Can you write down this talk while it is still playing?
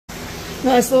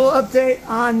Nice little update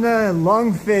on the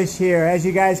lungfish here. As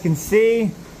you guys can see,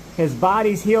 his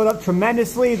body's healed up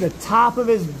tremendously. The top of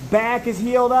his back is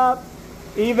healed up.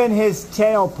 Even his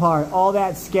tail part, all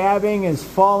that scabbing is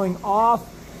falling off.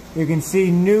 You can see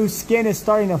new skin is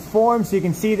starting to form. So you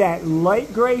can see that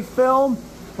light gray film,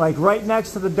 like right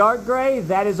next to the dark gray.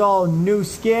 That is all new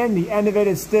skin. The end of it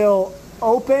is still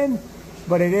open,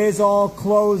 but it is all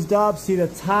closed up. See the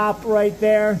top right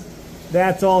there?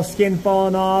 That's all skin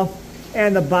falling off.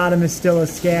 And the bottom is still a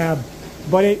scab,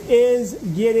 but it is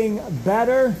getting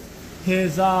better.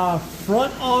 His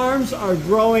front arms are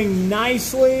growing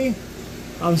nicely.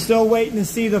 I'm still waiting to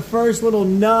see the first little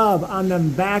nub on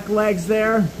them back legs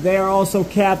there. They are also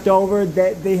capped over.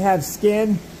 They have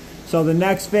skin. So the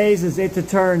next phase is it to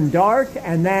turn dark,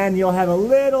 and then you'll have a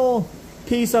little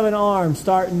piece of an arm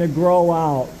starting to grow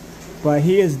out. But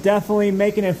he is definitely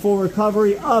making a full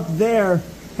recovery. Up there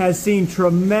has seen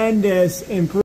tremendous improvement.